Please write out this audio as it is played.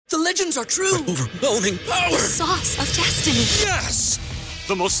The legends are true. Overwhelming power! Sauce of destiny. Yes!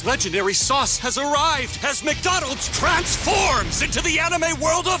 The most legendary sauce has arrived as McDonald's transforms into the anime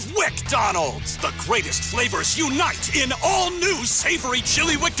world of WickDonald's. The greatest flavors unite in all new savory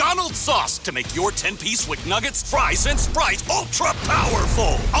chili McDonald's sauce to make your 10-piece Wick Nuggets, fries, and Sprite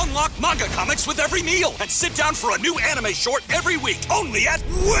ultra-powerful. Unlock manga comics with every meal and sit down for a new anime short every week only at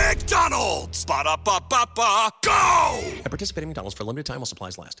WickDonald's. Ba-da-ba-ba-ba, go! At participating McDonald's for a limited time while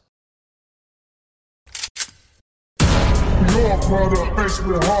supplies last. Your product, faced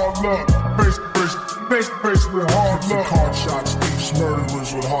with hard luck. Faced with hard luck. Card shots, thieves,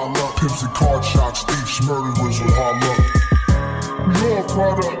 murderers with hard luck. Pimps and card shots, thieves, murderers with hard luck. Your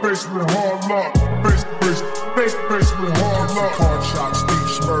product, faced with hard luck. Faced with hard luck. Card shots,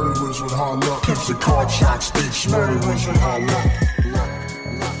 thieves, murderers with hard luck. Pimps and card shots, thieves, murderers with hard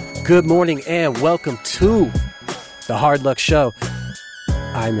luck. Good morning and welcome to the Hard Luck Show.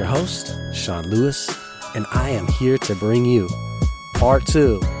 I'm your host, Sean Lewis, and I am here to bring you part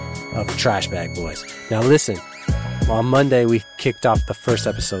 2 of Trash Bag Boys. Now listen, on Monday we kicked off the first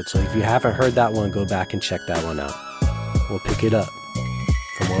episode, so if you haven't heard that one, go back and check that one out. We'll pick it up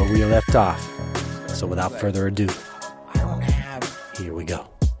from where we left off. So without further ado, here we go.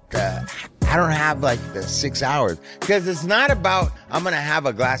 I don't have like the 6 hours, because it's not about I'm going to have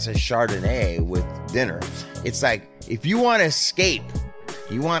a glass of Chardonnay with dinner. It's like, if you want to escape,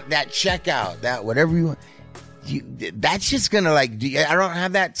 you want that checkout, that whatever you want. That's just gonna I don't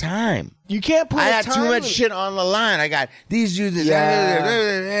have that time. You can't put. I got too much shit on the line. I got these dudes.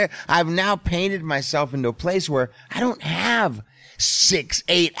 Yeah. I've now painted myself into a place where I don't have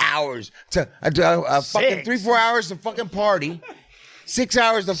 6-8 hours to fucking 3-4 hours to fucking party. 6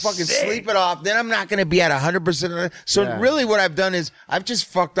 hours to fucking sleep it off. Then I'm not gonna be at 100%. So really, what I've done is I've just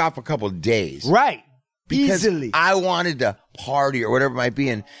fucked off a couple of days. Right. Because easily. I wanted to party or whatever it might be.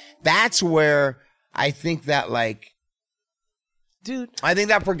 And that's where I think that, like, dude, I think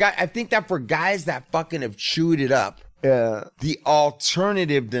that for guys that fucking have chewed it up, the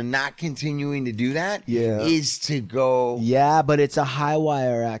alternative to not continuing to do that is to go. Yeah, but it's a high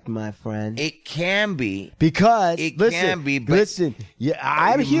wire act, my friend. It can be. Because can be, but listen,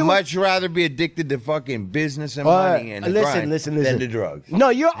 I'm here. Much rather be addicted to fucking business and money and grind than to drugs. No,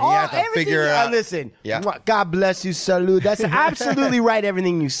 you're all you have to figure it out. Listen, yeah. God bless you, salute. That's absolutely right.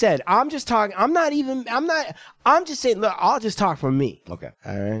 Everything you said. I'm just talking. I'm just saying. Look, I'll just talk for me. Okay.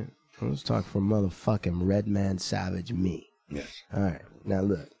 All right. Let's talk for motherfucking Red Man Savage me. Yes. All right. Now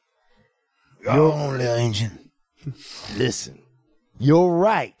look. Your only engine. Listen. You're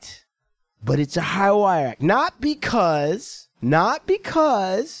right. But it's a high wire act. Not because,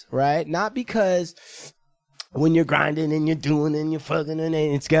 right? Not because when you're grinding and you're doing and you're fucking and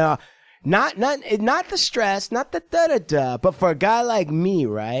it's gonna not the stress, not the da-da-da, but for a guy like me,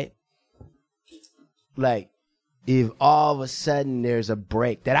 right? Like, if all of a sudden there's a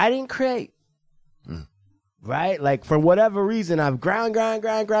break that I didn't create, right? Like, for whatever reason, I've grind.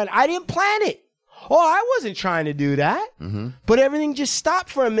 I didn't plan it. Oh, I wasn't trying to do that. Mm-hmm. But everything just stopped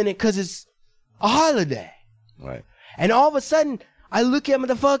for a minute because it's a holiday. Right. And all of a sudden, I look at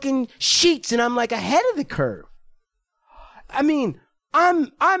the fucking sheets and I'm like ahead of the curve. I mean, I'm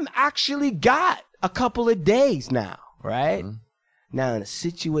actually got a couple of days now, right? Mm-hmm. Now, in a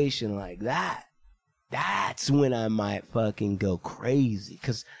situation like that, that's when I might fucking go crazy.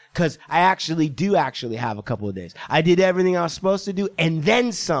 Cause I actually have a couple of days. I did everything I was supposed to do and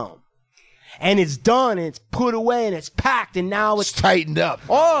then some. And it's done and it's put away and it's packed and now it's tightened up.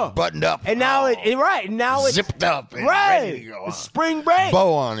 Oh, buttoned up. And now now it's zipped up and right. ready to go. It's spring break.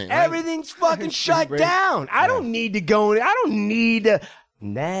 Bow on it. Right? Everything's fucking shut down. I don't need to go. I don't need to.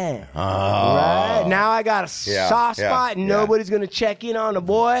 Nah. Oh. Right. Now I got a soft spot and nobody's going to check in on the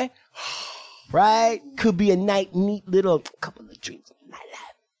boy. Right? Could be a neat little couple of drinks.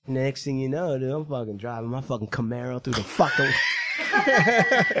 Next thing you know, dude, I'm fucking driving my fucking Camaro through the fucking...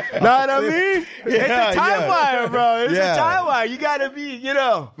 Know what I mean? It's a time wire, bro. It's a time wire. You gotta be,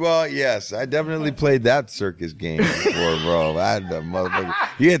 Well, yes, I definitely played that circus game before, bro. I had the motherfucker.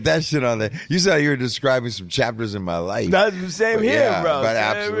 You had that shit on there. You said you were describing some chapters in my life. That's the same here, bro. But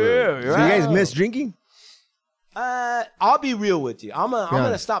absolutely. Here, So you guys miss drinking? I'll be real with you. I'm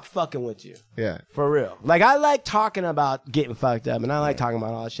gonna stop fucking with you. Yeah. For real. Like, I like talking about getting fucked up, and I like talking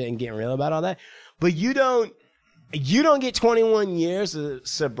about all that shit and getting real about all that. But you don't get 21 years of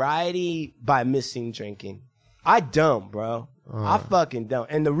sobriety by missing drinking. I don't, bro. I fucking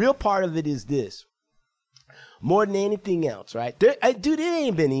don't. And the real part of it is this. More than anything else, right? Dude, it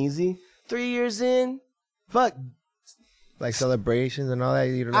ain't been easy. 3 years in, fuck. Like celebrations and all that?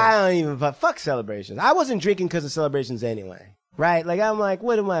 You don't know. I don't even, fuck celebrations. I wasn't drinking because of celebrations anyway. right? Like, I'm like,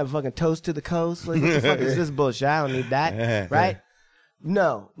 what am I, fucking toast to the coast? Like, what the fuck is this bullshit? I don't need that, right?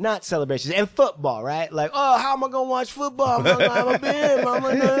 No, not celebrations. And football, right? Like, oh, how am I going to watch football? I'm going to have a beer, mama.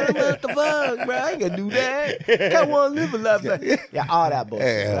 What the fuck, bro? I ain't going to do that. I want to live a life like yeah, all that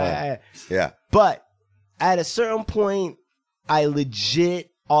bullshit. Right? Yeah. But at a certain point, I legit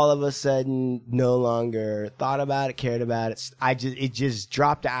all of a sudden no longer thought about it, cared about it. It just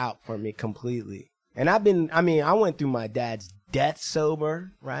dropped out for me completely. And I went through my dad's death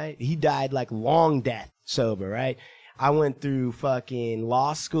sober, right? He died like long death sober, right? I went through fucking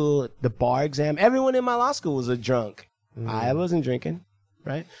law school, the bar exam. Everyone in my law school was a drunk. I wasn't drinking,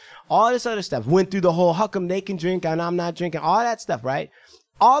 right? All this other stuff. Went through the whole, how come they can drink and I'm not drinking? All that stuff, right?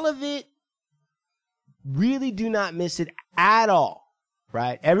 All of it, really do not miss it at all,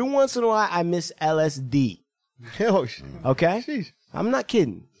 right? Every once in a while, I miss LSD. Oh, shit. Okay? Jeez. I'm not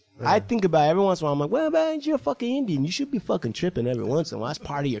kidding. I think about it every once in a while. I'm like, well, man, you're a fucking Indian. You should be fucking tripping every once in a while. That's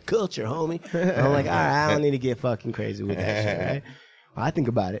part of your culture, homie. And I'm like, all right, I don't need to get fucking crazy with that shit, right? Well, I think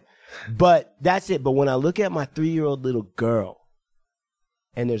about it. But that's it. But when I look at my 3-year-old little girl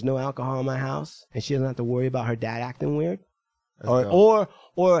and there's no alcohol in my house and she doesn't have to worry about her dad acting weird or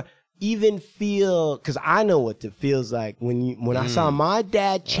even feel, because I know what it feels like when I saw my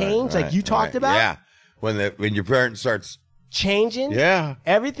dad change, like you talked about. Yeah. When your parent starts changing. Yeah.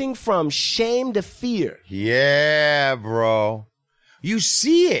 Everything from shame to fear. Yeah, bro. You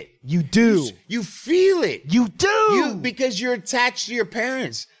see it. You do. You feel it. You do. Because you're attached to your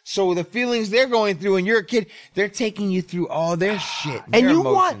parents. So the feelings they're going through when you're a kid, they're taking you through all their shit. And their you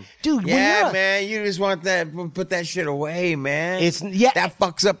emotions. want, dude, yeah, man, you just want that, put that shit away, man. That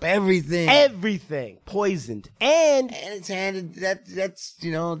fucks up everything. Everything. Poisoned. And it's handed,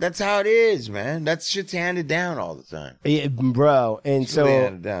 that's how it is, man. That shit's handed down all the time. Yeah, bro. And it's so, really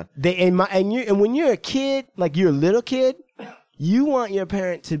handed down. and when you're a kid, like you're a little kid, you want your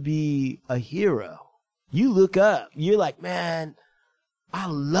parent to be a hero. You look up. You're like, man, I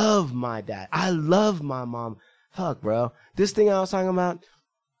love my dad. I love my mom. Fuck, bro. This thing I was talking about,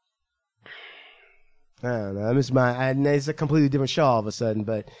 I don't know. It's a completely different show all of a sudden,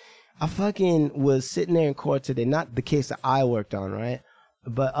 but I fucking was sitting there in court today. Not the case that I worked on, right?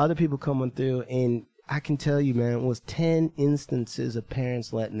 But other people coming through, and I can tell you, man, it was 10 instances of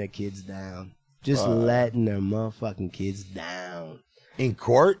parents letting their kids down. Just letting their motherfucking kids down. In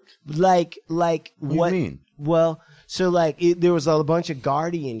court? Like what do you mean? Well, so like there was a bunch of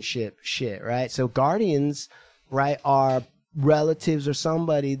guardianship shit, right? So guardians, right, are relatives or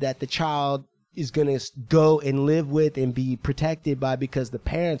somebody that the child is going to go and live with and be protected by because the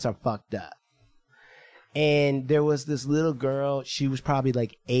parents are fucked up. And there was this little girl, she was probably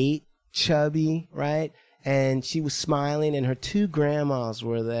like 8, chubby, right? And she was smiling and her 2 grandmas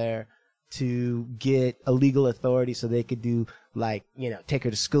were there to get a legal authority so they could do take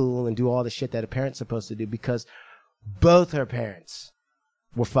her to school and do all the shit that a parent's supposed to do because both her parents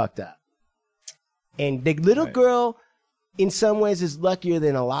were fucked up. And the little girl, in some ways, is luckier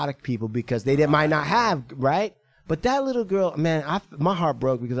than a lot of people because they might not have, right? But that little girl, man, my heart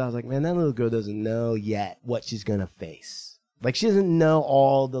broke because I was like, man, that little girl doesn't know yet what she's going to face. Like, she doesn't know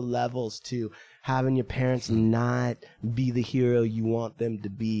all the levels to having your parents not be the hero you want them to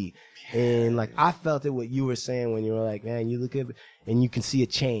be. And like, I felt it what you were saying when you were like, man, you look at it and you can see a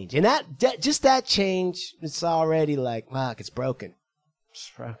change. And just that change, it's already like, fuck, it's broken.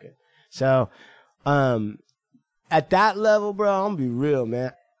 It's broken. So, at that level, bro, I'm gonna be real,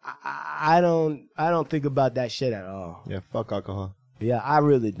 man. I don't think about that shit at all. Yeah, fuck alcohol. Yeah, I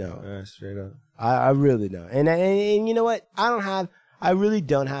really don't. Yeah, straight up. I really don't. And you know what? I really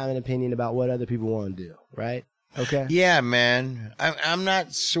don't have an opinion about what other people want to do, right? Okay. Yeah, man. I'm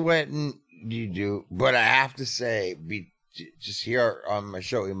not sweating you do, but I have to say, just here on my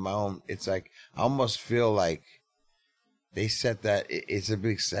show, in my own, it's like, I almost feel like they set that, it's a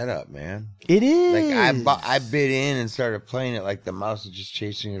big setup, man. It is. Like, I bit in and started playing it like the mouse is just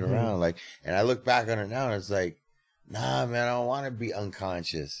chasing it around. Like, and I look back on it now and it's like, nah, man, I don't want to be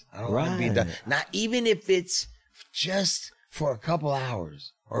unconscious. I don't want to be done. Not even if it's just for a couple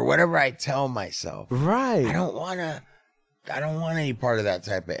hours or whatever I tell myself. Right. I don't want any part of that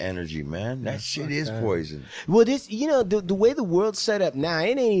type of energy, man. That shit is poison. Well, the way the world's set up now, it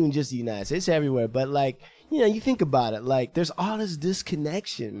ain't even just the United States, it's everywhere. But like, you think about it, like there's all this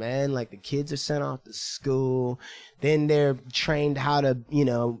disconnection, man. Like the kids are sent off to school. Then they're trained how to,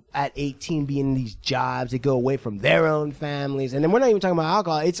 at 18 be in these jobs. They go away from their own families. And then we're not even talking about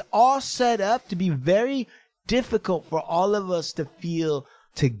alcohol. It's all set up to be very difficult for all of us to feel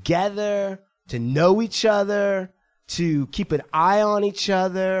together, to know each other, to keep an eye on each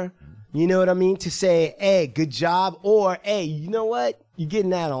other. You know what I mean? To say, hey, good job, or hey, you know what? You're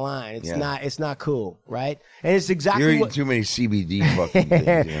getting out of line. It's not cool, right? And it's exactly You're eating too many CBD fucking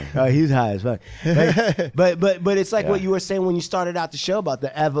things. Yeah. Oh, he's high as fuck. But it's like what you were saying when you started out the show about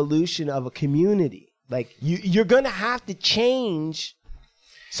the evolution of a community. Like you're gonna have to change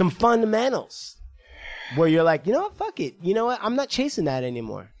some fundamentals where you're like, you know what, fuck it. You know what? I'm not chasing that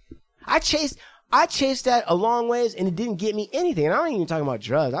anymore. I chased that a long ways, and it didn't get me anything. And I'm not even talking about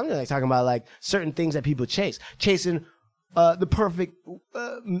drugs. I'm just like talking about like certain things that people chase. Chasing the perfect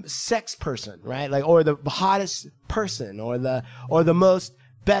sex person, right? Like, or the hottest person, or the most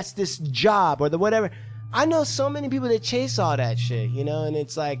bestest job, or the whatever. I know so many people that chase all that shit, you know, and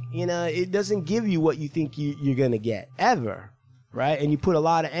it's like, you know, it doesn't give you what you think you're gonna get ever, right? And you put a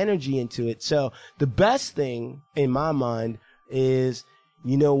lot of energy into it. So the best thing in my mind is,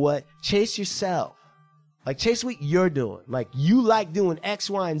 you know what? Chase yourself. Like, chase what you're doing. Like, you like doing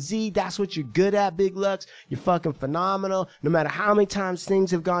X, Y, and Z. That's what you're good at, Big Lux. You're fucking phenomenal. No matter how many times things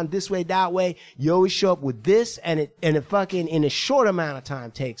have gone this way, that way, you always show up with this, and it fucking, in a short amount of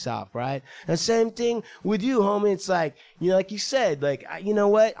time, takes off, right? And same thing with you, homie. It's like, you know, like you said, like, you know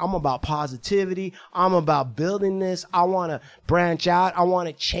what? I'm about positivity. I'm about building this. I want to branch out. I want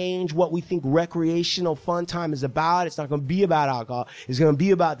to change what we think recreational fun time is about. It's not going to be about alcohol. It's going to be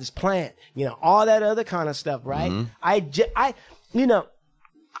about this plant. You know, all that other kind of stuff, right? Mm-hmm.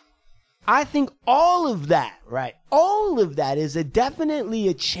 I think all of that, right? All of that is definitely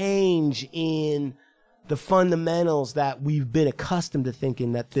a change in the fundamentals that we've been accustomed to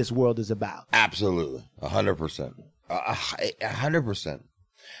thinking that this world is about. Absolutely. 100%. 100%.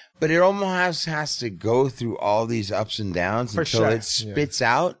 But it almost has to go through all these ups and downs until it spits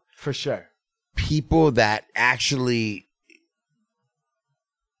out. For sure. People that actually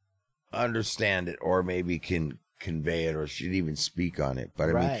understand it, or maybe can convey it, or should even speak on it.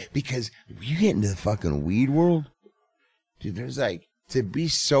 But I mean, because you get into the fucking weed world, dude, there's like, to be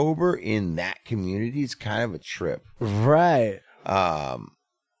sober in that community is kind of a trip. Right. I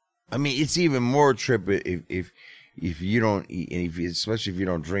mean, it's even more a trip if you don't eat, and especially if you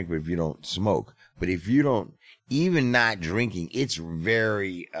don't drink, but if you don't smoke. But if you don't, even not drinking, it's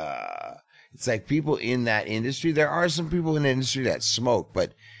very, it's like people in that industry. There are some people in the industry that smoke,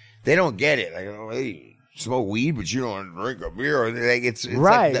 but they don't get it. Like, oh, hey, smoke weed, but you don't drink a beer. Like, it's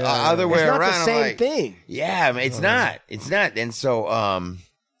right. Like the other way around. It's not the same thing. Yeah, I mean, it's not. It's not. And so,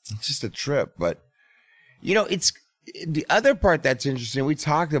 it's just a trip. But, you know, it's the other part that's interesting. We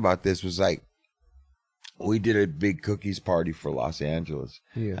talked about this, was like, we did a big cookies party for Los Angeles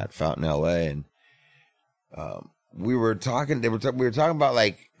at Fountain, LA, and we were talking. We were talking about,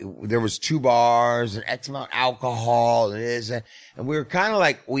 like, there was 2 bars and X amount of alcohol and this, and we were kind of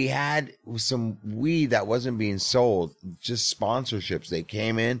like, we had some weed that wasn't being sold, just sponsorships. They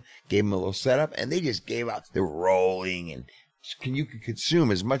came in, gave them a little setup, and they just gave out. They were rolling, and you could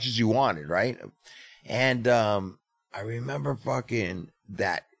consume as much as you wanted, right? And I remember fucking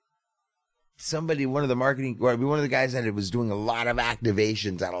that. Somebody, one of the guys that was doing a lot of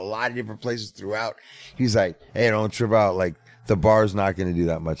activations at a lot of different places throughout. He's like, hey, don't trip out. Like, the bar's not going to do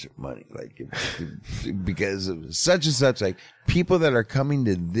that much money. Like, because of such and such, like, people that are coming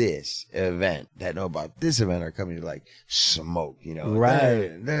to this event that know about this event are coming to, like, smoke, you know?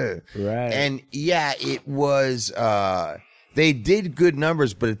 Right. Right. And yeah, it was, they did good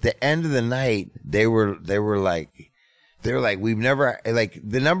numbers, but at the end of the night, they were like, we've never, like,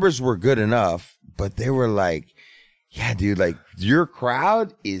 the numbers were good enough, but they were like, yeah, dude, like, your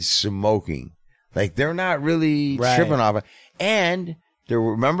crowd is smoking. Like, they're not really tripping off it. And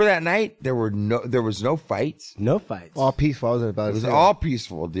remember that night? There was no fights. No fights. All peaceful. It was all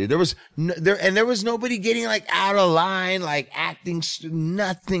peaceful, dude. There was nobody getting, like, out of line, like, acting,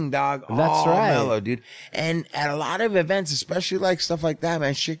 nothing, dog. That's all right. mellow, dude. And at a lot of events, especially like stuff like that,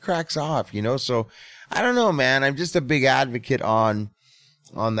 man, shit cracks off, you know? So, I don't know, man. I'm just a big advocate on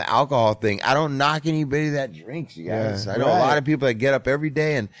the alcohol thing. I don't knock anybody that drinks, you guys. I know a lot of people that get up every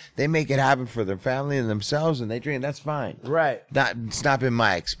day and they make it happen for their family and themselves, and they drink. That's fine. Right. It's not been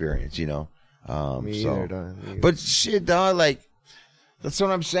my experience, you know. Me either. But shit, dog, like, that's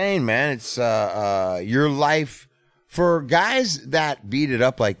what I'm saying, man. It's your life. For guys that beat it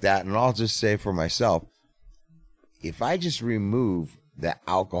up like that, and I'll just say for myself, if I just remove the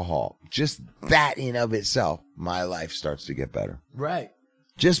alcohol, just that in of itself, my life starts to get better. Right.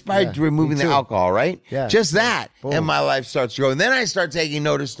 Just by removing the alcohol, right? Yeah. Just that, Boom. and my life starts to go. And then I start taking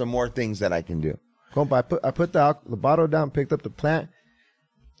notice to more things that I can do. Compa, I put the bottle down, picked up the plant,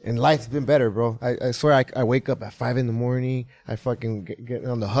 and life's been better, bro. I swear, I wake up at 5 a.m. I fucking get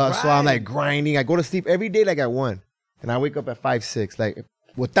on the hustle. Right. I'm like grinding. I go to sleep every day like at 1, and I wake up at 5, 6. Like,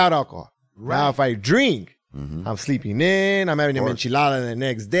 without alcohol. Right. Now, if I drink, I'm sleeping in. I'm having an enchilada the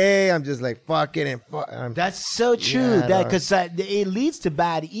next day. I'm just like, fuck it. That's so true. Because it leads to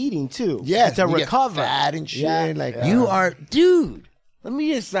bad eating, too. Yes. To recover. Fat and shit. You are, dude, let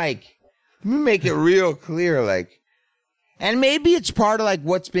me make it real clear. And maybe it's part of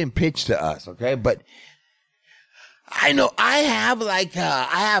what's been pitched to us. Okay. But I know I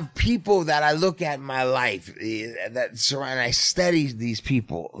have people that I look at in my life that surround. I study these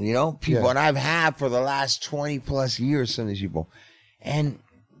people, and I've had for the last 20 plus years some of these people, and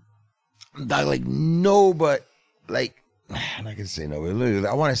I'm not gonna say no. Literally,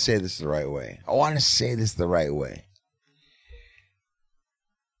 I want to say this the right way.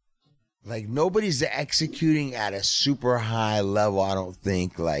 Nobody's executing at a super high level. I don't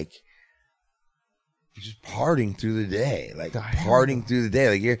think just partying through the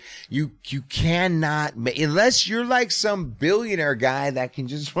day, you cannot unless you're some billionaire guy that can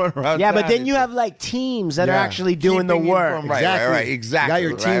just run around. Yeah, but then you have teams that are actually doing the work. Exactly. You got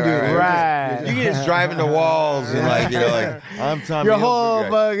your team doing it. Right. You can just drive into walls and I'm Tommy. Your whole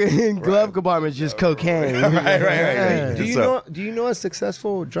fucking glove compartment is just cocaine. Right. Do you know a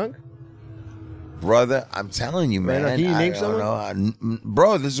successful drunk? Brother, I'm telling you, man. Can you name someone?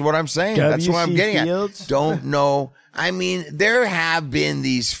 Bro, this is what I'm saying. That's what I'm getting Fields? at. Don't know. I mean, there have been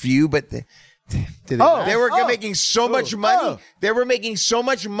these few, but they were making so much money. They were making so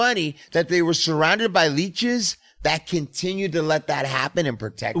much money that they were surrounded by leeches that continued to let that happen and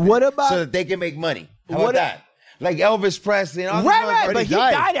protect them. What about- so that they can make money? How about that? Like Elvis Presley. And all Right, these but he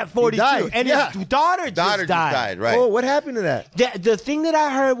died at 42. And his daughter just died. Right. Oh, what happened to that? The thing that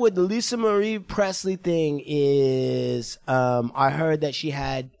I heard with the Lisa Marie Presley thing is I heard that she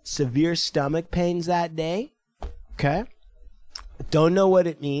had severe stomach pains that day. Okay. Don't know what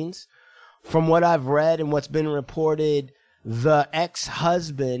it means. From what I've read and what's been reported, the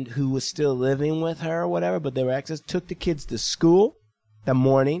ex-husband who was still living with her or whatever, but they were exes, took the kids to school that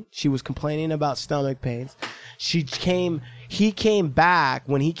morning. She was complaining about stomach pains. He came back.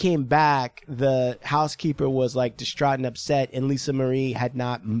 When he came back, the housekeeper was distraught and upset, and Lisa Marie had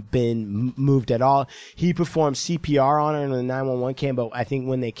not been moved at all. He performed CPR on her, and the 911 came, but I think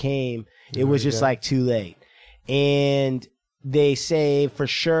when they came, it was just too late. And they say for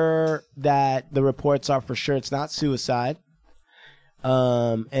sure that the reports are for sure it's not suicide.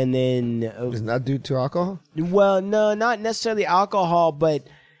 And then It's not due to alcohol? well, no, not necessarily alcohol, but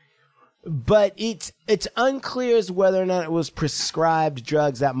it's unclear as whether or not it was prescribed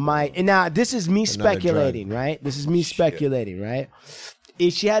drugs that might. And now this is me speculating, right? This is me speculating, right?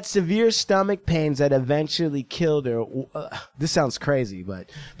 If she had severe stomach pains that eventually killed her, this sounds crazy, but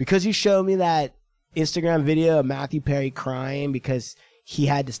because you showed me that Instagram video of Matthew Perry crying because he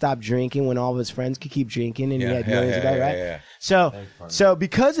had to stop drinking when all of his friends could keep drinking, and he had millions of dollars, right? Yeah. So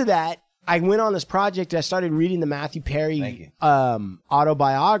because of that, I went on this project and I started reading the Matthew Perry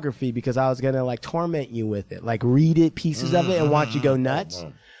autobiography because I was gonna torment you with it, read it, pieces of it, and watch you go nuts.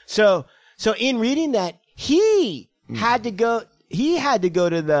 So in reading that, he had to go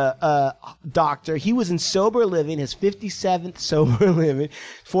to the doctor. He was in sober living, his 57th sober living,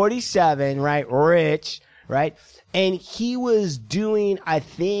 47, right? Rich, right? And he was doing, I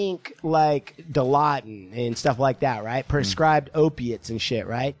think, Dilaudid and stuff like that, right? Prescribed opiates and shit,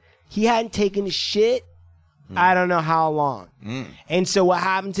 right? He hadn't taken a shit, I don't know how long. And so what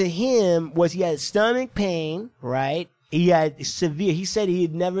happened to him was he had stomach pain, right? He had severe, he said he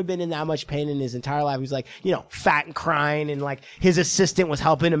had never been in that much pain in his entire life. He was fat and crying, and his assistant was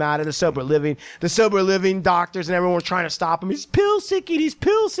helping him out of the sober living doctors and everyone was trying to stop him. He's pill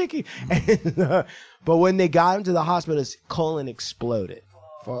sicking. But when they got him to the hospital, his colon exploded.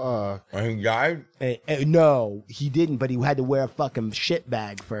 Fuck. And he died? No, he didn't, but he had to wear a fucking shit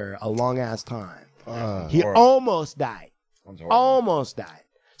bag for a long ass time. He almost died. Almost died.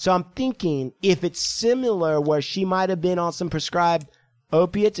 So I'm thinking if it's similar where she might have been on some prescribed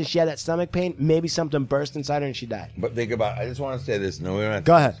opiates and she had that stomach pain, maybe something burst inside her and she died. But think about it. I just want to say this. No, we don't have to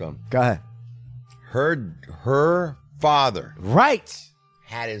Go ahead. say something. Go ahead. Her father Right.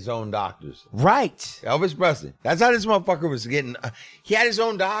 had his own doctors. Right. Elvis Presley. That's how this motherfucker was getting. He had his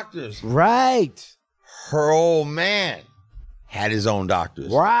own doctors. Right. Her old man had his own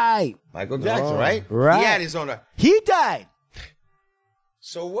doctors. Right. Michael Jackson, right? Right. He had his own doctors. He died.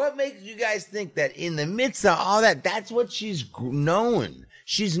 So what makes you guys think that in the midst of all that, that's what she's knowing?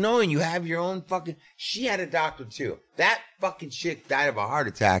 She's knowing you have your own fucking... She had a doctor too. That fucking chick died of a heart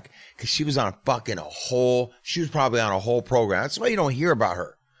attack because she was on she was probably on a whole program. That's why you don't hear about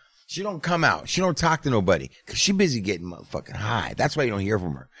her. She don't come out. She don't talk to nobody because she busy getting motherfucking high. That's why you don't hear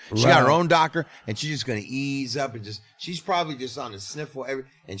from her. She got her own doctor, and she's just gonna ease up and she's probably just on the sniffle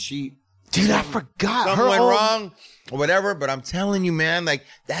Dude, I forgot. Something went wrong or whatever, but I'm telling you, man, like,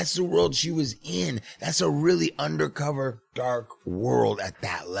 that's the world she was in. That's a really undercover, dark world at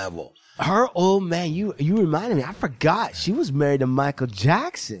that level. Her old man, you reminded me. I forgot she was married to Michael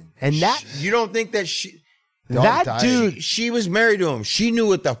Jackson, and that you don't think that dude, she was married to him. She knew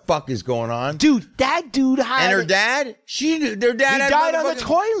what the fuck is going on, dude. That dude and her dad. She knew their dad. He died on the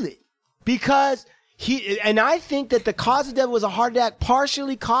toilet because. I think that the cause of death was a heart attack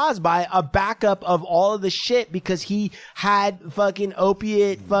partially caused by a backup of all of the shit because he had fucking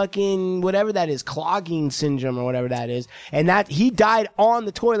opiate fucking whatever that is, clogging syndrome or whatever that is. And that he died on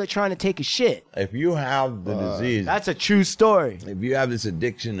the toilet trying to take a shit. If you have the disease. That's a true story. If you have this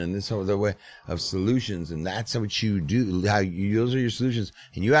addiction and this other way of solutions and that's what you do, those are your solutions,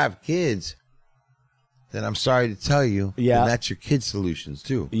 and you have kids, then I'm sorry to tell you, that's your kids' solutions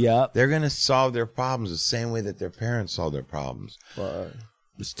too. Yeah. They're going to solve their problems the same way that their parents solve their problems.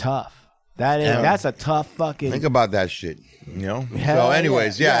 It's tough. That's a tough fucking... Think about that shit, you know? So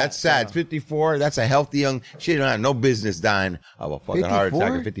anyways, that's sad. 54, that's a healthy young... She don't have no business dying of a fucking 54? heart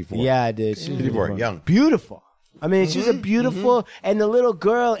attack at 54. Yeah, I did. 54, young. Beautiful. I mean, she's a beautiful... And the little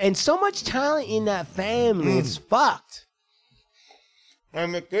girl... And so much talent in that family. It's fucked.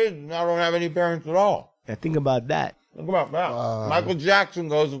 And the kids now don't have any parents at all. I think about that. Think about that. Michael Jackson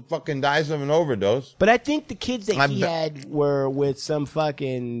goes and fucking dies of an overdose. But I think the kids that he had were with some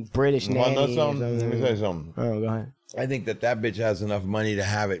fucking British nanny. Let me say something. Oh, go ahead. I think that bitch has enough money to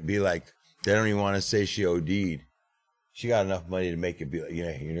have it be like, they don't even want to say she OD'd. She got enough money to make it be like,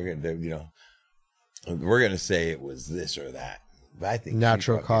 we're going to say it was this or that. But I think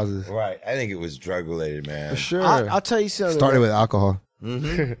natural causes. Right. I think it was drug related, man. For sure. I'll tell you something. Started with alcohol.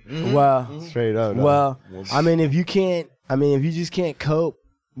 Well, straight up. Well, I mean, if you just can't cope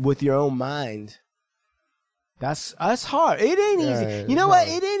with your own mind, that's hard. It ain't easy. You know what?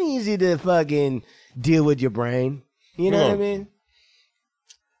 It ain't easy to fucking deal with your brain. You know what I mean?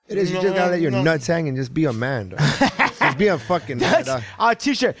 It is. You just gotta let your nuts hang and just be a man, dog. Just be a fucking man, dog. Our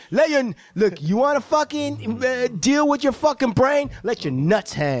t-shirt. Look. You want to fucking deal with your fucking brain? Let your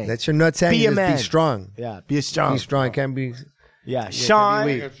nuts hang. Let your nuts hang. Be a and man. Be strong. Yeah, be strong. Be strong. Can't be. Yeah,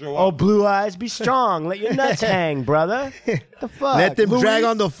 Sean. Oh, blue eyes, be strong. Let your nuts hang, brother. What the fuck? Let them drag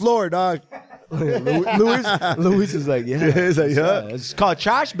on the floor, dog. Louis is like, It's called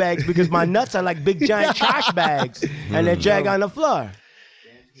trash bags because my nuts are like big giant trash bags, and they drag on the floor.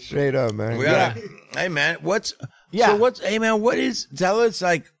 Straight up, man. Hey, man, tell us,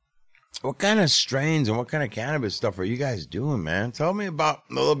 like, what kind of strains and what kind of cannabis stuff are you guys doing, man? Tell me about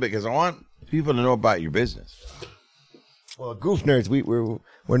a little bit because I want people to know about your business. Well, Goof Nerds,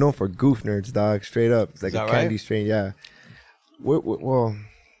 we're known for Goof Nerds, dog. Straight up, it's like a candy strain. Yeah. Goof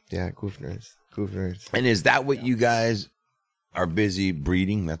Nerds. And is that what you guys are busy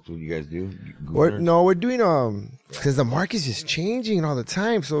breeding? That's what you guys do? We're doing because the market's just changing all the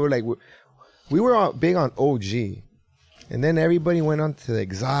time. So we were big on OG, and then everybody went on to the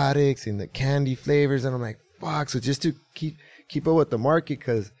exotics and the candy flavors, and I'm like, fuck. So just to keep up with the market,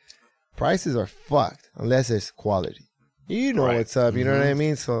 because prices are fucked unless it's quality. You know what's up, you know what I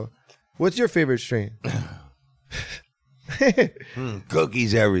mean? So, what's your favorite strain?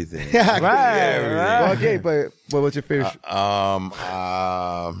 Cookies, everything. Yeah, everything. Right. Okay, but what's your favorite? From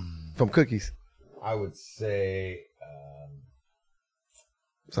cookies. I would say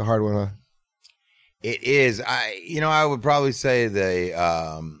it's a hard one, huh? It is. I would probably say the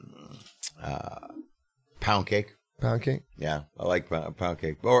pound cake. Pound cake? Yeah, I like pound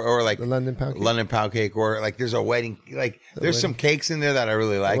cake. Or like the London pound cake. London pound cake, or like there's a wedding, there's some cakes in there that I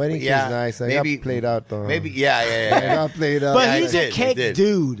really like. The wedding cake's nice. I got played out though. Maybe, yeah. I got played out. But he's a cake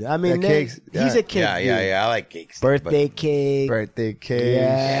dude. I mean, he's a cake dude. Yeah. I like cakes. Birthday cake.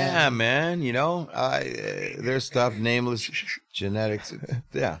 Yeah, man. There's stuff, nameless genetics.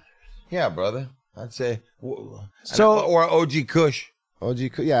 Yeah, brother. I'd say. Or OG Kush.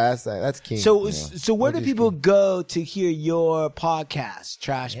 That's king. So where do people go to hear your podcast,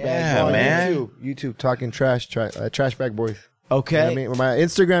 Trash Bag Boys? Man. YouTube talking trash bag boys. Okay. You know what I mean? My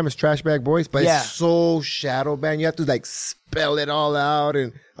Instagram is Trash Bag Boys, but it's so shadow banned. You have to spell it all out,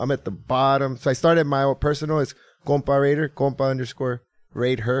 and I'm at the bottom. So I started my own personal. It's Compa Raider, Compa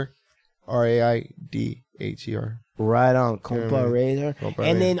 _Raid her, RAIDHER. Right on, Compa Raider.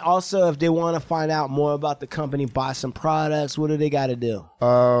 And then also, if they want to find out more about the company, buy some products, what do they got to do?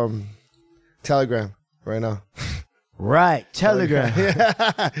 Telegram right now. Right, Telegram.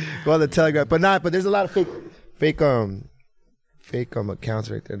 Go on the Telegram, but there's a lot of fake fake accounts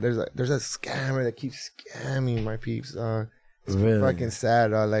right there. There's a scammer that keeps scamming my peeps. It's Really? fucking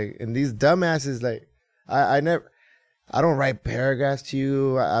sad. Like, and these dumbasses, like, I don't write paragraphs to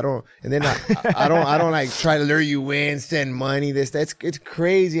you. I don't, and then I don't like try to lure you in, send money. It's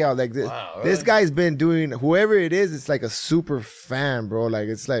crazy how like this guy's been doing, whoever it is, it's like a super fan, bro. Like,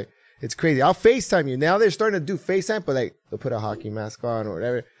 it's crazy. I'll FaceTime you. Now they're starting to do FaceTime, but like they'll put a hockey mask on or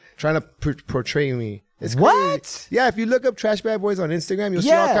whatever, trying to portray me. It's crazy. What? Yeah, if you look up Trash Bad Boys on Instagram, you'll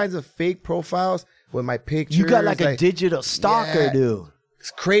see all kinds of fake profiles with my pictures. You got like a digital stalker, dude. It's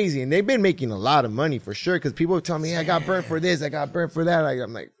crazy. And they've been making a lot of money for sure. Because people tell me, hey, I got burnt for this. I got burnt for that.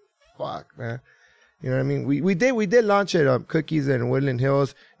 I'm like, fuck, man. You know what I mean? We did launch at Cookies in Woodland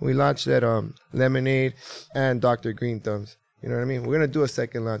Hills. We launched at Lemonade and Dr. Green Thumbs. You know what I mean? We're going to do a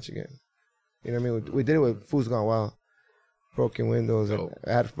second launch again. You know what I mean? We did it with Food's Gone Wild. Broken Windows. And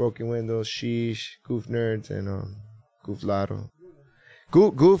I had Broken Windows, Sheesh, Goof Nerds, and Goof Lotto.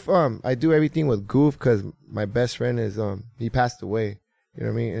 Goof, I do everything with Goof because my best friend is, he passed away. You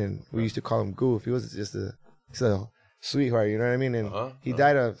know what I mean? And we used to call him Goof. He was just he's a sweetheart, you know what I mean? And he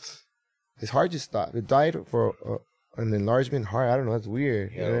died his heart just stopped. It died for an enlargement heart. I don't know. That's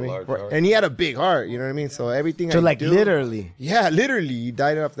weird. You know what I mean? And he had a big heart, you know what I mean? So everything I do. Literally. Yeah, literally. He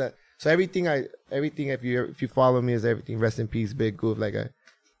died off that. So everything if you follow me is everything. Rest in peace, Big Goof. Like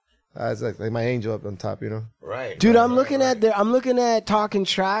it's like my angel up on top, you know? Right. Dude, I'm looking at Talking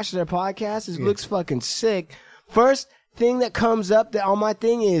Trash, their podcast. It looks fucking sick. First thing that comes up on my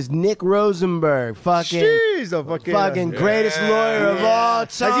thing is Nick Rosenberg, fucking greatest lawyer of all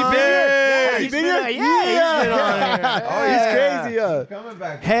time. Has he been here? Has he been here? Yeah, he's been on here. He's crazy, yeah. Coming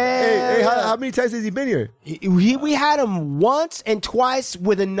back. Hey, how many times has he been here? We had him once and twice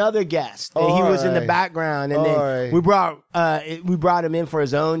with another guest. And he was in the background, and then we brought him in for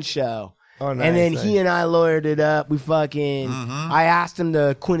his own show. Oh, nice, and then nice. he and I lawyered it up. We fucking, I asked him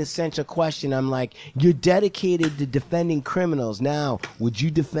the quintessential question. I'm like, you're dedicated to defending criminals. Now, would you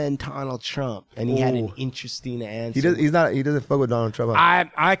defend Donald Trump? And he had an interesting answer. He doesn't fuck with Donald Trump.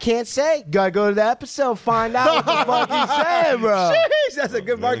 I can't say. Gotta go to the episode, find out what the fuck he said, bro. Sheesh, that's a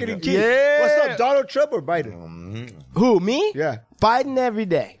good marketing key. Yeah. What's up, Donald Trump or Biden? Who, me? Yeah. Biden every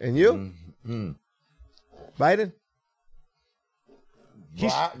day. And you? Biden?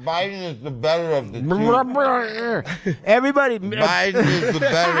 Biden is the better of the two. Everybody. Biden is the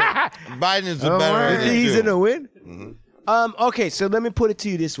better. Biden is the better. You think he's gonna win? Okay, so let me put it to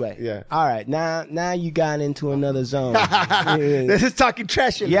you this way. Yeah. All right, now you got into another zone. This is Talking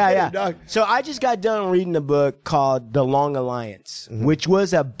Trash. Yeah. Dog. So I just got done reading a book called The Long Alliance, which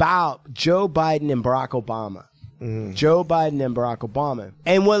was about Joe Biden and Barack Obama. Joe Biden and Barack Obama.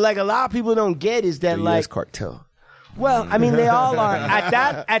 And what like a lot of people don't get is that The like U.S. cartel. well, I mean they all are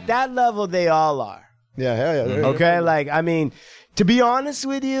at that level they all are. Yeah, hell yeah. Okay, like I mean, to be honest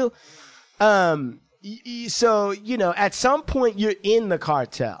with you, so you know, at some point you're in the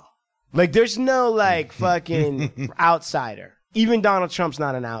cartel. Like, there's no like fucking outsider. Even Donald Trump's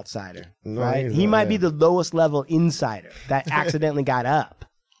not an outsider, right? He might be the lowest level insider that accidentally got up,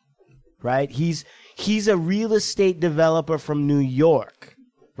 right? He's a real estate developer from New York,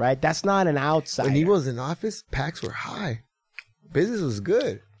 right? That's not an outsider. When he was in office, packs were high. Business was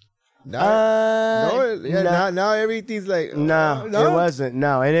good. Now everything's like no, it wasn't.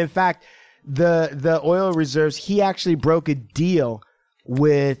 No, and in fact, the oil reserves. He actually broke a deal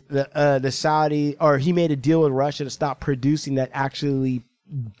with the Saudi, or he made a deal with Russia to stop producing that actually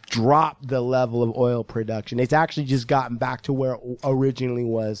dropped the level of oil production. It's actually just gotten back to where it originally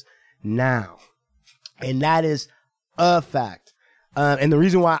was now. And that is a fact. And the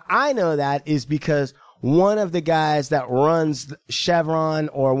reason why I know that is because one of the guys that runs Chevron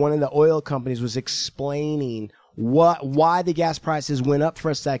or one of the oil companies was explaining why the gas prices went up for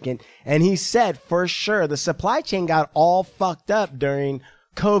a second. And he said, for sure, the supply chain got all fucked up during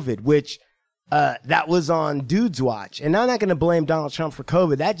COVID, which that was on Dude's watch. And I'm not going to blame Donald Trump for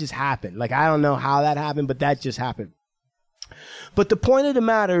COVID. That just happened. Like, I don't know how that happened, but that just happened. But the point of the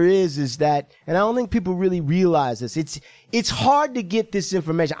matter is that, and I don't think people really realize this, it's hard to get this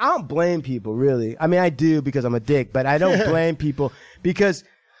information. I don't blame people, really. I mean, I do because I'm a dick, but I don't blame people because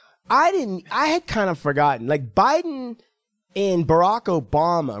I had kind of forgotten. Like, Biden and Barack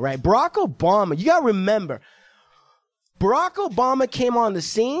Obama, right? Barack Obama, you gotta remember, Barack Obama came on the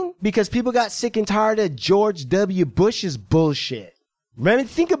scene because people got sick and tired of George W. Bush's bullshit. Remember,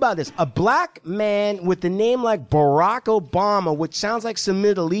 think about this. A black man with a name like Barack Obama, which sounds like some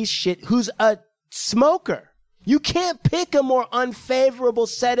Middle East shit, who's a smoker. You can't pick a more unfavorable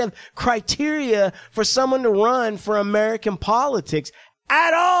set of criteria for someone to run for American politics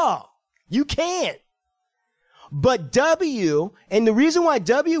at all. You can't. But W, and the reason why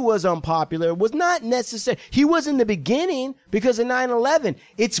W was unpopular was not necessary. He was in the beginning because of 9/11.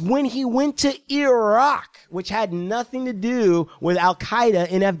 It's when he went to Iraq, which had nothing to do with Al-Qaeda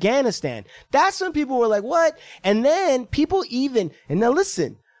in Afghanistan. That's when people were like, what? And then people even, and now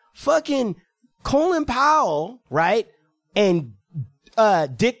listen, fucking Colin Powell, right? And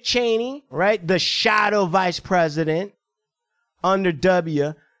Dick Cheney, right? The shadow vice president under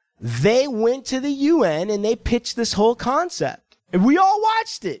W, they went to the UN and they pitched this whole concept. And we all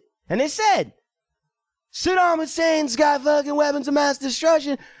watched it. And they said, Saddam Hussein's got fucking weapons of mass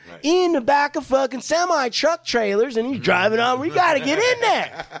destruction in the back of fucking semi-truck trailers and he's driving on. We got to get in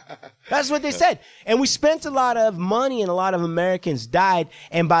there. That's what they said. And we spent a lot of money and a lot of Americans died.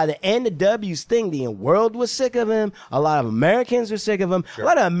 And by the end of W's thing, the world was sick of him. A lot of Americans were sick of him. A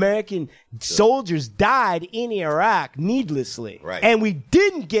lot of American soldiers died in Iraq needlessly. Right. And we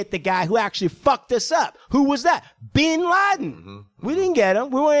didn't get the guy who actually fucked us up. Who was that? Bin Laden. We didn't get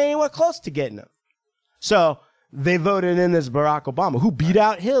him. We weren't anywhere close to getting him. So they voted in this Barack Obama, who beat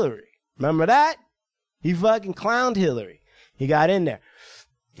out Hillary. Remember that? He fucking clowned Hillary. He got in there.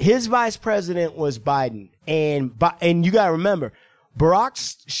 His vice president was Biden. And you got to remember,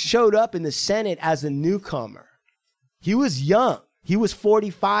 Barack showed up in the Senate as a newcomer. He was young. He was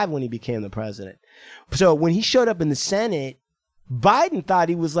 45 when he became the president. So when he showed up in the Senate, Biden thought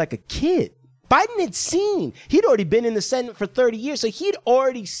he was like a kid. Biden he'd already been in the Senate for 30 years, so he'd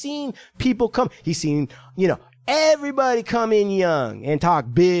already seen people come. He's seen, everybody come in young and talk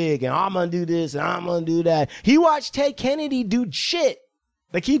big and I'm going to do this and I'm going to do that. He watched Ted Kennedy do shit.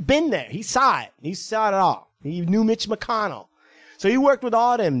 Like he'd been there. He saw it. He saw it all. He knew Mitch McConnell. So he worked with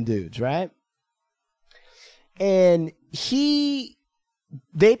all them dudes, right? And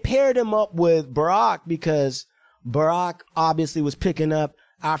they paired him up with Barack because Barack obviously was picking up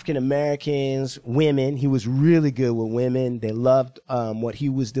African Americans, women. He was really good with women. They loved what he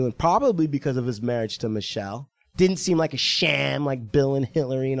was doing, probably because of his marriage to Michelle. Didn't seem like a sham like Bill and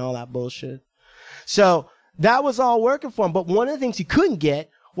Hillary and all that bullshit. So that was all working for him. But one of the things he couldn't get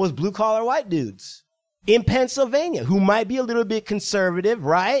was blue collar white dudes in Pennsylvania who might be a little bit conservative,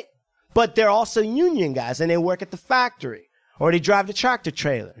 right? But they're also union guys and they work at the factory or they drive the tractor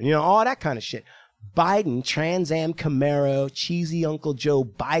trailer, all that kind of shit. Biden, Trans Am Camaro, cheesy Uncle Joe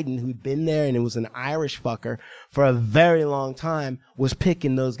Biden, who'd been there and it was an Irish fucker for a very long time, was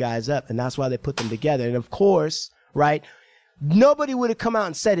picking those guys up. And that's why they put them together. And of course, right, nobody would have come out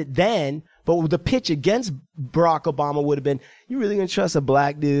and said it then, but the pitch against Barack Obama would have been, you really gonna trust a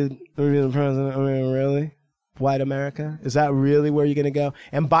black dude to be the president? I mean, really? White America? Is that really where you're gonna go?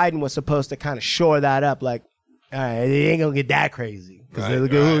 And Biden was supposed to kind of shore that up like, all right, it ain't gonna get that crazy. Because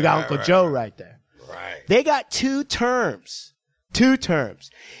look at who got Uncle Joe right there. Right. They got 2 terms. 2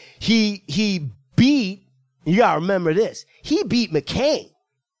 terms. He beat, you gotta remember this, he beat McCain.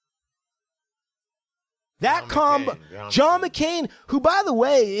 That combo, John McCain, who by the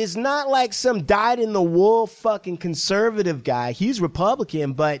way is not like some dyed-in-the-wool fucking conservative guy. He's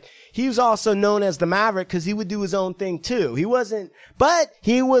Republican, but he was also known as the Maverick because he would do his own thing too. He wasn't, but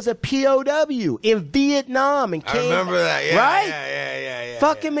he was a POW in Vietnam and came. I remember that, yeah, right? Yeah.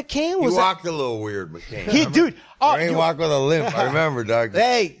 Fucking McCain was. He walked a little weird, McCain. Dude. Oh, he walked with a limp. I remember, dog.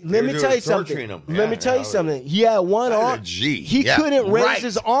 Hey, let me tell you something. Let me tell you something. He had one arm. He couldn't raise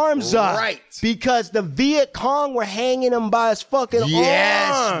his arms up. Right. Because the Viet Cong were hanging him by his fucking arm.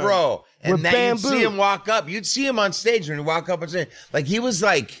 Yes, bro. And with then bamboo. you'd see him walk up. You'd see him on stage when he walk up on stage. Like, he was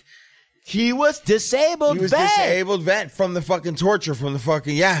disabled vet from the fucking torture, from the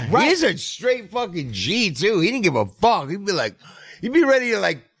fucking, Right. He's a straight fucking G, too. He didn't give a fuck. He'd be ready to,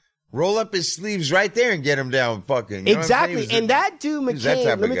 like, roll up his sleeves right there and get him down fucking. You know exactly. And that dude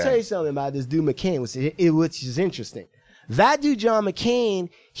McCain, let me tell you something about this dude McCain, which is interesting. That dude, John McCain,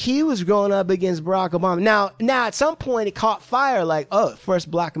 he was growing up against Barack Obama. Now at some point it caught fire, like,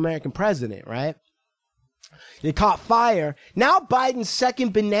 first black American president, right? It caught fire. Now Biden's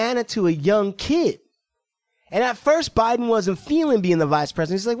second banana to a young kid. And at first Biden wasn't feeling being the vice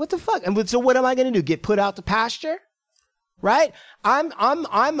president. He's like, what the fuck? And so what am I going to do? Get put out to pasture? Right? I'm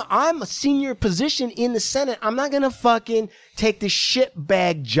a senior position in the Senate. I'm not going to fucking take the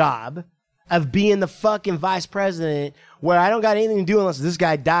shitbag job of being the fucking vice president where I don't got anything to do unless this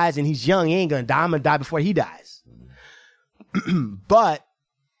guy dies and he's young. He ain't going to die. I'm going to die before he dies. But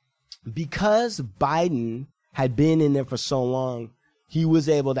because Biden had been in there for so long, he was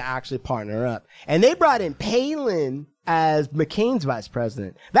able to actually partner up. And they brought in Palin as McCain's vice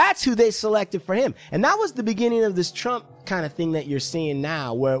president. That's who they selected for him. And that was the beginning of this Trump kind of thing that you're seeing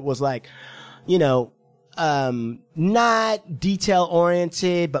now, where it was like, not detail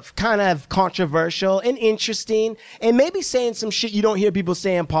oriented, but kind of controversial and interesting, and maybe saying some shit you don't hear people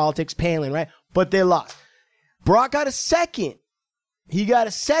say in politics, Palin, right? But they lost. Barack got a second. He got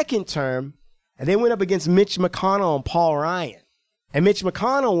a second term, and they went up against Mitch McConnell and Paul Ryan. And Mitch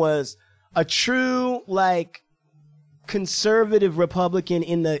McConnell was a true, like, conservative Republican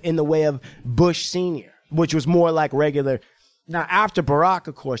in the way of Bush Sr., which was more like regular. Now, after Barack,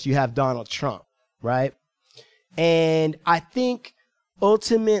 of course, you have Donald Trump, right? And I think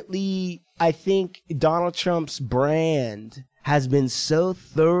ultimately, Donald Trump's brand has been so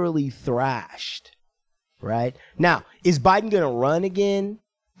thoroughly thrashed, right? Now, is Biden going to run again?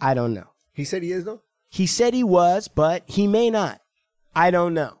 I don't know. He said he is, though? He said he was, but he may not. I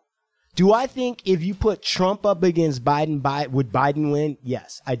don't know. Do I think if you put Trump up against Biden, would Biden win?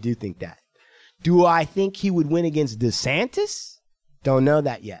 Yes, I do think that. Do I think he would win against DeSantis? Don't know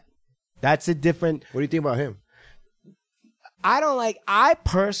that yet. That's a different... What do you think about him? I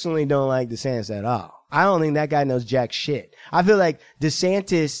personally don't like DeSantis at all. I don't think that guy knows jack shit. I feel like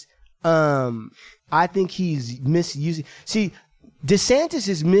DeSantis, I think he's misusing... See, DeSantis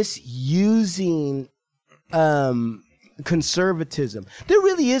is misusing conservatism. There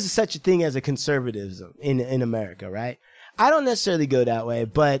really is such a thing as a conservatism in America, right? I don't necessarily go that way,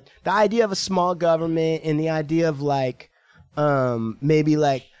 but the idea of a small government and the idea of like maybe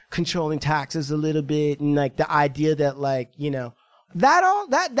like controlling taxes a little bit, and like the idea that like, you know,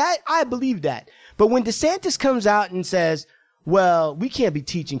 that I believe that. But when DeSantis comes out and says, well, we can't be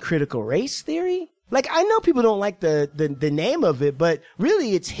teaching critical race theory. Like, I know people don't like the name of it, but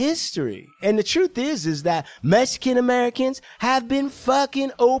really it's history. And the truth is that Mexican Americans have been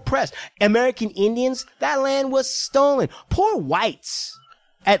fucking oppressed. American Indians, that land was stolen. Poor whites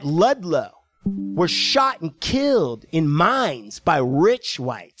at Ludlow were shot and killed in mines by rich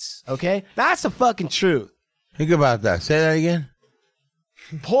whites. Okay? That's the fucking truth. Think about that. Say that again.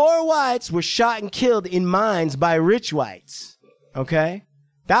 Poor whites were shot and killed in mines by rich whites. Okay?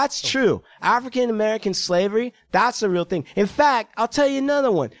 That's true. African American slavery, that's a real thing. In fact, I'll tell you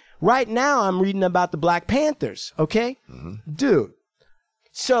another one. Right now, I'm reading about the Black Panthers, okay? Mm-hmm. Dude.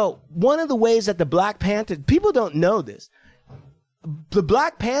 So, one of the ways that the Black Panthers, people don't know this. The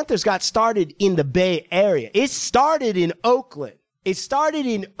Black Panthers got started in the Bay Area. It started in Oakland. It started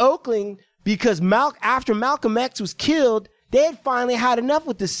in Oakland because after Malcolm X was killed, they had finally had enough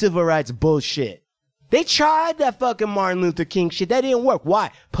with the civil rights bullshit. They tried that fucking Martin Luther King shit. That didn't work.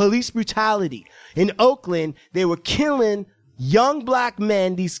 Why? Police brutality. In Oakland, they were killing young black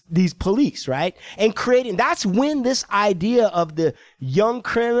men, these police, right? And that's when this idea of the young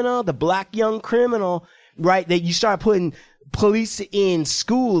criminal, the black young criminal, right? That you start putting police in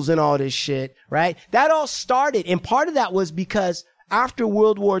schools and all this shit, right? That all started. And part of that was because after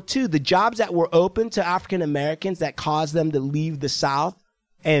World War II, the jobs that were open to African Americans that caused them to leave the South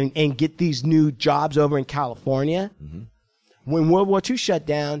and get these new jobs over in California. Mm-hmm. When World War II shut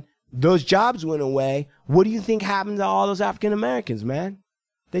down, those jobs went away. What do you think happened to all those African Americans, man?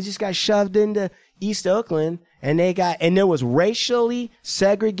 They just got shoved into East Oakland, and there was racially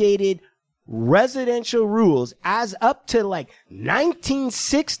segregated residential rules as up to like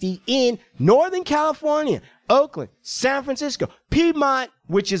 1960 in Northern California, Oakland, San Francisco, Piedmont,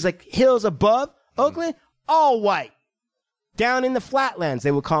 which is like hills above Oakland, all white. Down in the flatlands,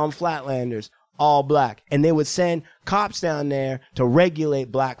 they would call them flatlanders, all black. And they would send cops down there to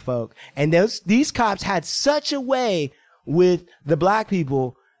regulate black folk. And these cops had such a way with the black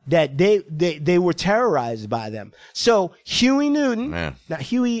people that they were terrorized by them. So Huey Newton, now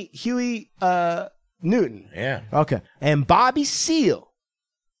Huey Newton. Yeah. Okay. And Bobby Seale.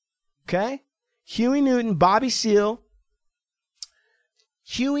 Okay? Huey Newton, Bobby Seale.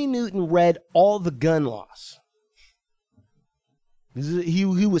 Huey Newton read all the gun laws. He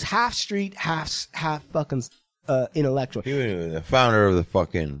was half street, half fucking intellectual. He was the founder of the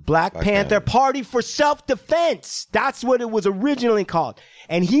fucking Black Panther Party for Self-Defense. That's what it was originally called.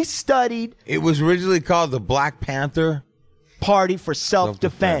 And he studied... It was originally called the Black Panther Party for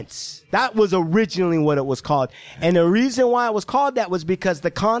Self-Defense. That was originally what it was called. And the reason why it was called that was because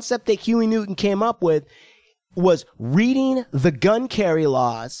the concept that Huey Newton came up with was reading the gun carry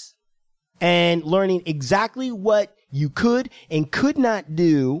laws and learning exactly what you could and could not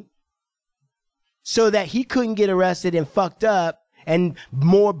do so that he couldn't get arrested and fucked up and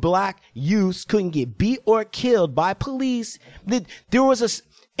more black youths couldn't get beat or killed by police. There was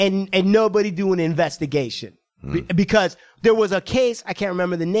and nobody do an investigation because there was a case, I can't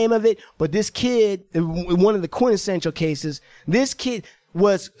remember the name of it, but this kid, one of the quintessential cases, this kid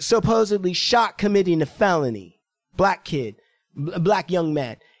was supposedly shot committing a felony. Black kid, a black young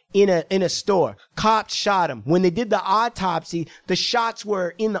man. in a store. Cops shot him. When they did the autopsy, the shots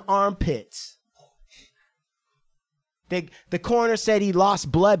were in the armpits. The coroner said he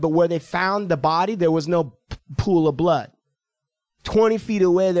lost blood, but where they found the body, there was no pool of blood. 20 feet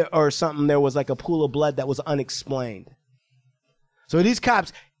away there or something, there was like a pool of blood that was unexplained. So these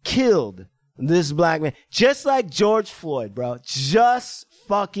cops killed this black man, just like George Floyd, bro. Just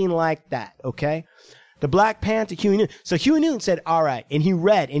fucking like that, okay? The Black Panther, Huey Newton. So Huey Newton said, all right, and he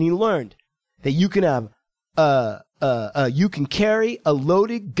read and he learned that you can have, you can carry a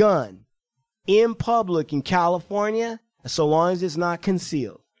loaded gun in public in California so long as it's not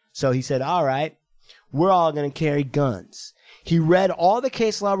concealed. So he said, all right, we're all going to carry guns. He read all the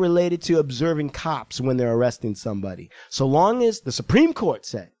case law related to observing cops when they're arresting somebody. So long as the Supreme Court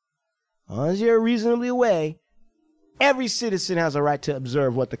said, as long as you're reasonably away, every citizen has a right to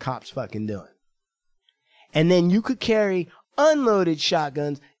observe what the cop's fucking doing. And then you could carry unloaded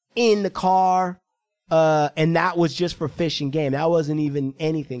shotguns in the car, and that was just for fish and game. That wasn't even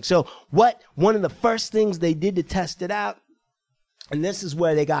anything. So one of the first things they did to test it out, and this is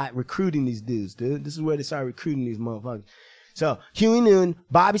where they got recruiting these dudes, dude. This is where they started recruiting these motherfuckers. So Huey Newton,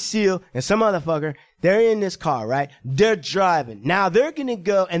 Bobby Seale, and some other fucker, they're in this car, right? They're driving. Now they're going to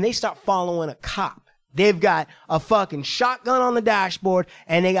go, and they start following a cop. They've got a fucking shotgun on the dashboard,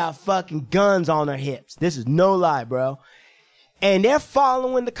 and they got fucking guns on their hips. This is no lie, bro. And they're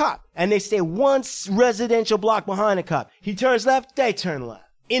following the cop. And they stay one residential block behind the cop. He turns left, they turn left.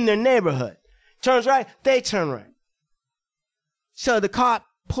 In their neighborhood. Turns right, they turn right. So the cop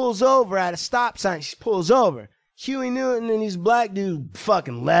pulls over at a stop sign. She pulls over. Huey Newton and these black dudes,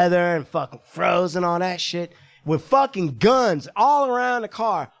 fucking leather and fucking froze and all that shit, with fucking guns all around the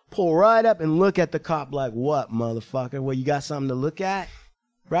car, pull right up and look at the cop like, what, motherfucker? Well, you got something to look at?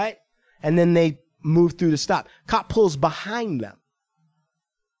 Right? And then they move through the stop. Cop pulls behind them.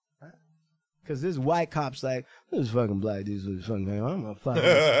 Because this white cop's like, this fucking black dude's fucking, I'm gonna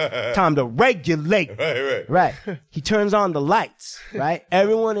fucking, time to regulate. Right. He turns on the lights, right?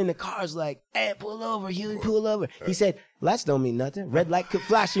 Everyone in the car's like, hey, pull over, Huey, pull over. He said, lights don't mean nothing.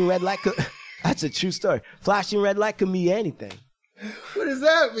 Flashing red light could, that's a true story. Flashing red light could mean anything. What does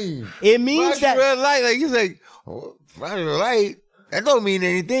that mean? It means flashing that red light, like he's like, oh, flashing red light, that don't mean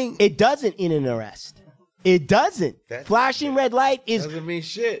anything. It doesn't in an arrest. It doesn't. Flashing red light doesn't mean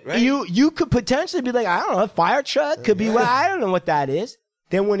shit, right? You could potentially be like, I don't know, a fire truck could be what, I don't know what that is.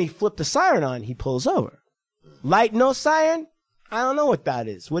 Then when he flipped the siren on, he pulls over. Light, no siren? I don't know what that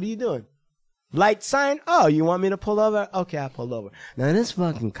is. What are you doing? Light, siren? Oh, you want me to pull over? Okay, I'll pull over. Now this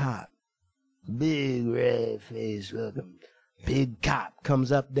fucking cop, big red face looking, big cop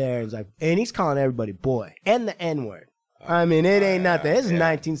comes up there and is like, and he's calling everybody boy and the N-word. I mean, it ain't nothing. This is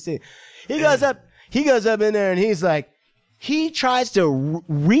 1960. He goes up in there and he's like, he tries to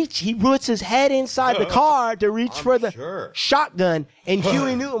reach, he puts his head inside the car to reach for the shotgun, and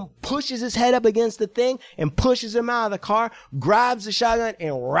Huey Newton pushes his head up against the thing and pushes him out of the car, grabs the shotgun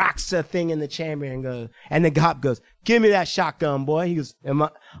and rocks the thing in the chamber and goes, and the cop goes, give me that shotgun, boy. He goes,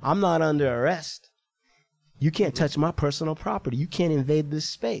 I'm not under arrest. You can't touch my personal property. You can't invade this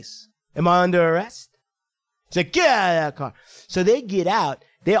space. Am I under arrest? He's like, get out of that car. So they get out.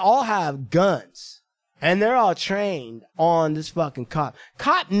 They all have guns. And they're all trained on this fucking cop.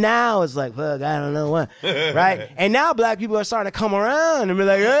 Cop now is like, fuck, I don't know what. Right? And now black people are starting to come around and be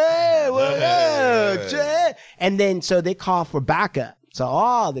like, hey, what up? And then, so they call for backup. So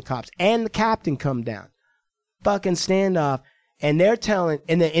all the cops and the captain come down. Fucking standoff. And they're telling,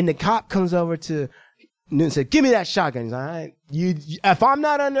 and the cop comes over to Newton and said, give me that shotgun. He's like, all right, if I'm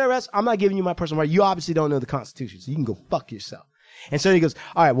not under arrest, I'm not giving you my personal right. You obviously don't know the Constitution, so you can go fuck yourself. And so he goes,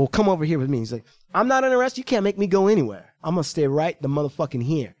 all right, well, come over here with me. He's like, I'm not under arrest. You can't make me go anywhere. I'm going to stay right the motherfucking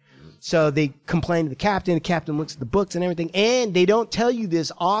here. So they complain to the captain. The captain looks at the books and everything. And they don't tell you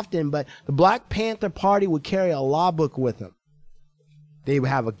this often, but the Black Panther Party would carry a law book with them. They would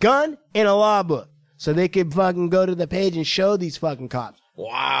have a gun and a law book. So they could fucking go to the page and show these fucking cops.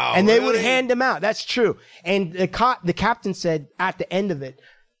 Wow. And they would hand them out. That's true. And the captain said at the end of it,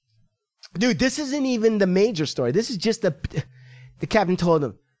 dude, this isn't even the major story. This is just the captain told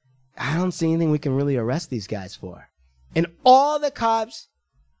him, I don't see anything we can really arrest these guys for. And all the cops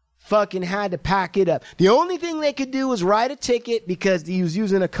fucking had to pack it up. The only thing they could do was write a ticket because he was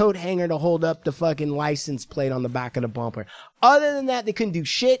using a coat hanger to hold up the fucking license plate on the back of the bumper. Other than that, they couldn't do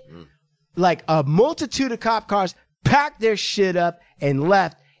shit. Like a multitude of cop cars packed their shit up and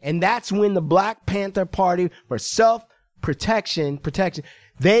left. And that's when the Black Panther Party for self-protection,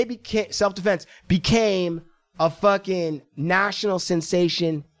 they became, self-defense became a fucking national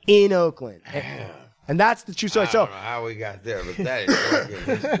sensation in Oakland. And that's the true story. I So don't know how we got there, but that is fucking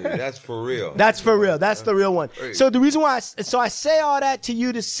history. That's for real. that's for real. That's the real one. So the reason why, I say all that to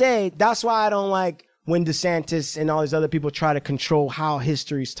you to say, that's why I don't like when DeSantis and all these other people try to control how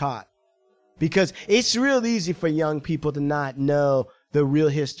history's taught. Because it's real easy for young people to not know the real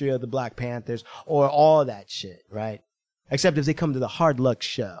history of the Black Panthers or all that shit, right? Except if they come to the Hard Luck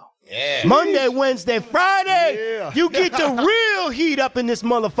Show. Yeah. Monday, Wednesday, Friday, you get the real heat up in this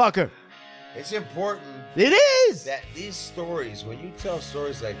motherfucker. It's important It is. that these stories, when you tell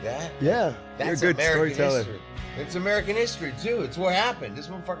stories like that, Yeah. that's You're a good American storyteller. history. It's American history, too. It's what happened. This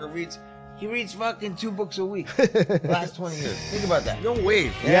motherfucker reads fucking 2 books a week. Last 20 years. Think about that. No way.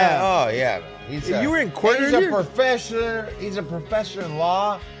 Yeah. Oh, yeah. He's If you were in quarter He's a year- professor. He's a professor in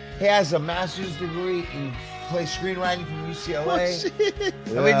law. He has a master's degree. He plays screenwriting from UCLA.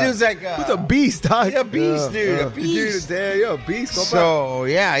 I mean, dude's like Who's a beast, dog? He's a beast, dude. A beast. You're a beast. Compa. So,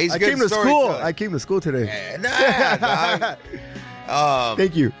 yeah, he's I good came to school. storyteller. I came to school today. Nah, dog.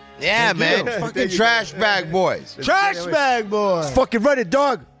 Thank you. Yeah, man. you. Fucking Thank you. trash bag boys. Trash bag boy. Fucking run it,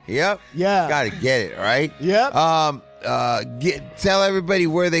 dog. Yep. Yeah. Got to get it, right? Yep. Tell everybody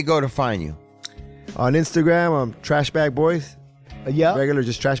where they go to find you. On Instagram, Trash Bag Boys. Yep. Regular,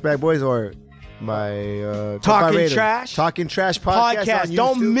 just Trash Bag Boys, or my Talking Compa Raider. Trash? Talking Trash podcast. Podcast. On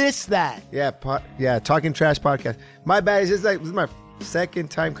Don't YouTube. miss that. Yeah, Talking Trash podcast. My bad. It's just like this is my second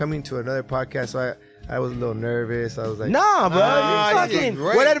time coming to another podcast, so I was a little nervous. I was like, Nah, bro. Nah, you you did fucking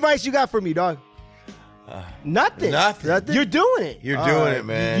great. what advice you got for me, dog? nothing. Nothing. You're doing it. You're doing it,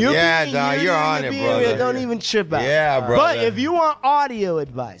 man. You're Yeah, being- dog. You're on it, being brother. real. Don't even trip out. Yeah, brother. But if you want audio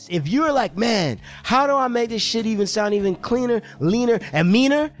advice, if you're like, man, how do I make this shit even sound even cleaner, leaner, and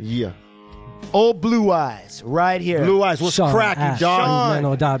meaner? Yeah. Old Blue Eyes, right here. Blue Eyes, what's Sean cracking, at dog?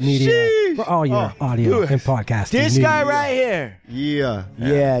 Media Sheesh. for all your audio and podcasting This needs. guy right here. Yeah.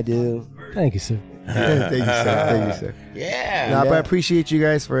 Yeah, dude. Thank you, sir. Thank you, sir. Thank you, sir. Yeah. Nah, but I appreciate you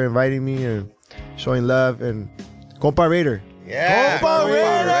guys for inviting me and showing love. And Compa Raider. Yeah. Compa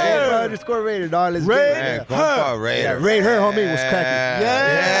Raider. Underscore Raider, dog. Let's Raider. get Man, it. Compa Raider. Yeah, Raider, her homie was cracking.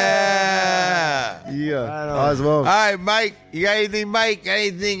 Yeah. Yeah. As well. All right, Mike. You got anything, Mike? Got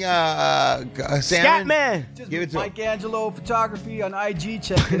anything, Salmon? Scat man. Give it to him. Mike Angelo Photography on IG.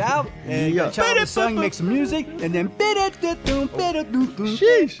 Check it out. And Yeah. check out the song, make some music, and then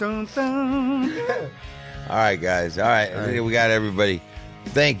All right, guys. All right. I think we got everybody.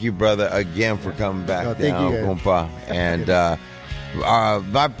 Thank you, brother, again for coming back No, thank down, you, guys. Compa. And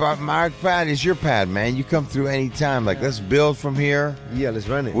my pad is your pad, man. You come through anytime. Like, let's build from here. Yeah, let's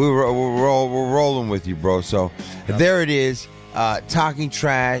run it. We're rolling with you, bro. So there it is. Talking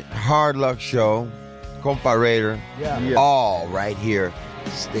Trash, Hard Luck Show, Compa Raider. Yeah. All right here.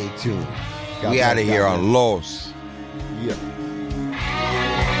 Stay tuned. Got We that, out of got here that. on Los. Yeah.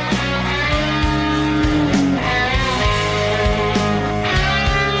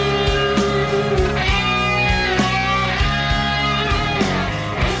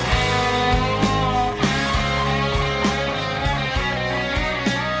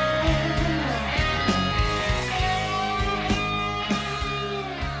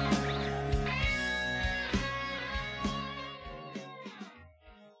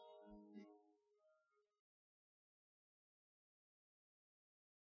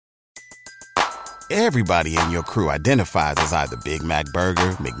 Everybody in your crew identifies as either Big Mac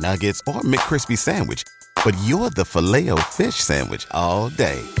Burger, McNuggets, or McCrispy Sandwich. But you're the Filet-O-Fish Sandwich all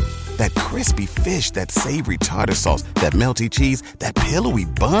day. That crispy fish, that savory tartar sauce, that melty cheese, that pillowy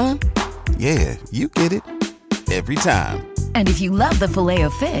bun. Yeah, you get it. Every time. And if you love the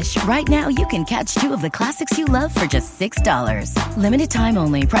Filet-O-Fish, right now you can catch two of the classics you love for just $6. Limited time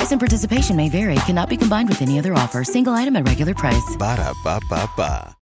only. Price and participation may vary. Cannot be combined with any other offer. Single item at regular price. Ba-da-ba-ba-ba.